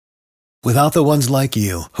Without the ones like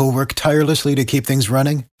you, who work tirelessly to keep things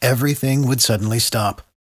running, everything would suddenly stop.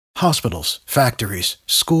 Hospitals, factories,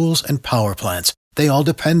 schools, and power plants, they all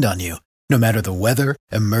depend on you. No matter the weather,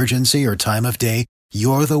 emergency, or time of day,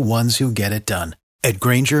 you're the ones who get it done. At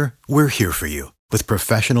Grainger, we're here for you with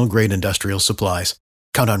professional-grade industrial supplies.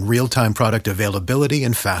 Count on real-time product availability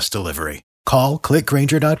and fast delivery. Call, click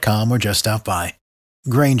Grainger.com, or just stop by.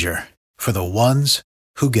 Grainger, for the ones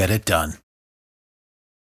who get it done.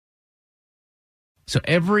 So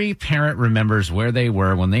every parent remembers where they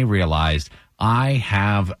were when they realized, I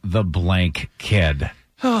have the blank kid.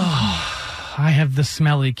 I have the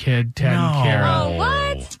smelly kid, Ted and Carol. Oh,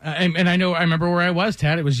 what? And I remember where I was,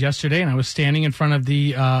 Ted. It was yesterday, and I was standing in front of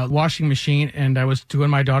the washing machine, and I was doing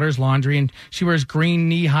my daughter's laundry, and she wears green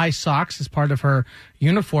knee-high socks as part of her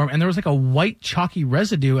uniform, and there was like a white chalky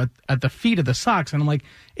residue at the feet of the socks, and I'm like,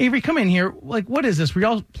 Avery, come in here. Like, what is this? Were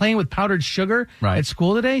y'all playing with powdered sugar at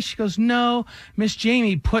school today? She goes, no, Miss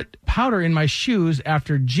Jamie put powder in my shoes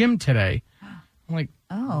after gym today. I'm like,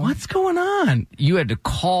 what's going on? You had to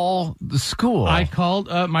call the school. I called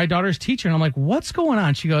my daughter's teacher, and I'm like, what's going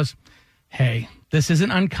on? She goes, hey, this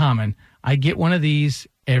isn't uncommon. I get one of these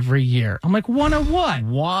every year. I'm like, one of what?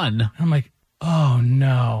 One. I'm like, oh,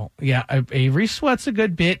 no. Yeah, Avery sweats a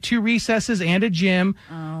good bit, 2 recesses and a gym.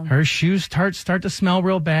 Her shoes start to smell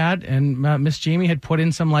real bad, and Miss Jamie had put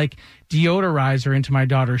in some, like, deodorizer into my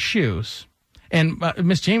daughter's shoes. And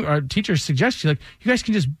Miss Jamie, our teacher, suggested, like, you guys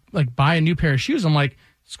can just, like, buy a new pair of shoes. I'm like,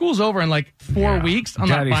 school's over in, like, 4 weeks. I'm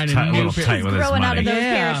not buying a new pair. He's growing out of those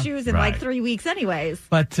pair of shoes in, like, 3 weeks anyways.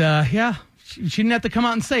 But, yeah, she didn't have to come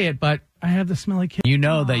out and say it, but I have the smelly kid. You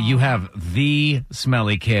know that you have the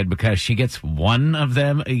smelly kid because she gets one of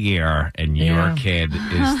them a year, and your kid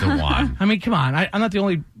is the one. I mean, come on. I'm not the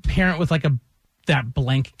only parent with, like, that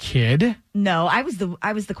blank kid. No, I was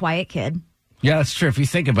the quiet kid. Yeah, that's true. If you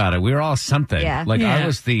think about it, we were all something. Yeah. I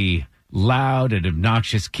was the loud and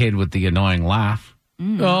obnoxious kid with the annoying laugh.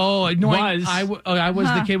 Oh, annoying. I was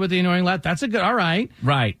the kid with the annoying laugh. That's a good. All right.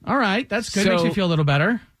 Right. All right. That's good. So, makes you feel a little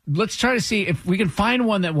better. Let's try to see if we can find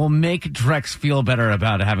one that will make Drex feel better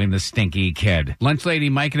about having the stinky kid. Lunch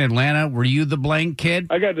Lady Mike in Atlanta, were you the blank kid?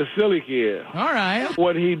 I got the silly kid. All right.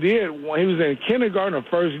 What he did, when he was in kindergarten or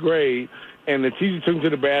first grade, and the teacher took him to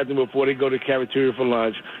the bathroom before they go to the cafeteria for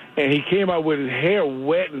lunch, and he came out with his hair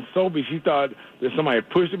wet and soapy. She thought that somebody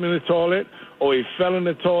pushed him in the toilet or he fell in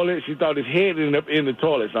the toilet. She thought his head ended up in the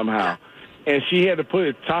toilet somehow. And she had to put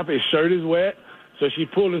the top of his shirt is wet, so she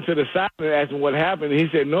pulled him to the side and asked him what happened. And he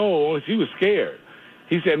said, no, she was scared.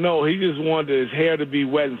 He said, no, he just wanted his hair to be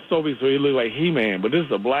wet and soapy so he looked like He-Man, but this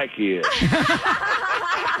is a black kid.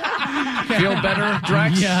 Feel better,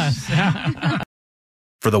 Drex? Yes.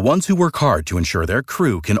 For the ones who work hard to ensure their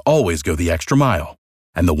crew can always go the extra mile,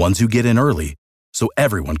 and the ones who get in early so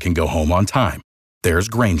everyone can go home on time, there's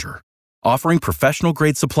Grainger, offering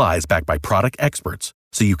professional-grade supplies backed by product experts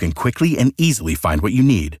so you can quickly and easily find what you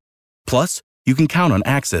need. Plus, you can count on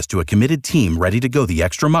access to a committed team ready to go the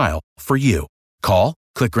extra mile for you. Call,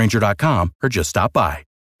 click Grainger.com, or just stop by.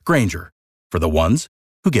 Grainger, for the ones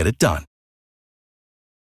who get it done.